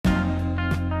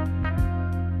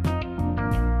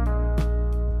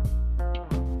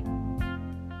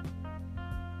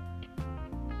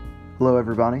Hello,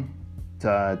 everybody.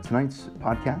 Tonight's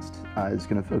podcast is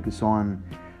going to focus on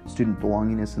student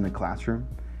belongingness in the classroom.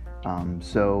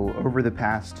 So over the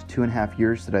past 2.5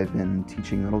 years that I've been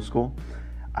teaching middle school,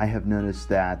 I have noticed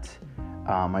that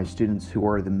my students who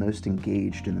are the most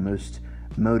engaged and the most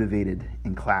motivated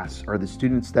in class are the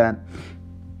students that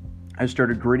I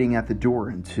started greeting at the door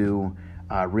and to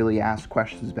really ask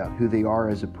questions about who they are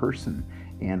as a person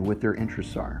and what their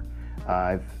interests are.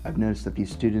 I've noticed that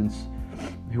these students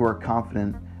who are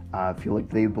confident feel like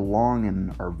they belong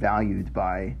and are valued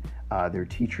by their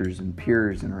teachers and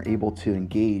peers and are able to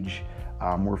engage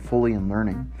more fully in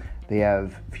learning. They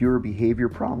have fewer behavior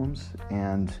problems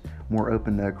and more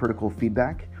open to critical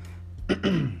feedback.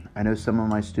 I know some of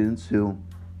my students who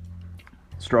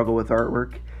struggle with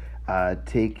artwork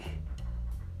take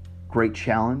great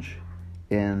challenge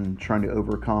in trying to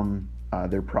overcome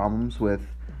their problems with,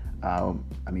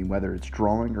 whether it's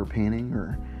drawing or painting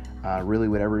or really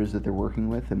whatever it is that they're working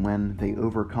with. And when they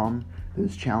overcome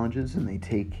those challenges and they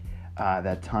take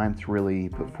that time to really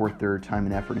put forth their time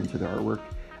and effort into their artwork,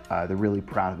 they're really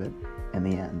proud of it in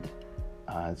the end.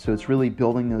 So it's really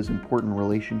building those important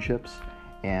relationships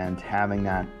and having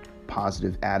that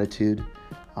positive attitude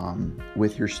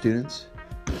with your students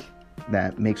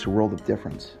that makes a world of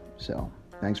difference. So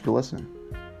thanks for listening.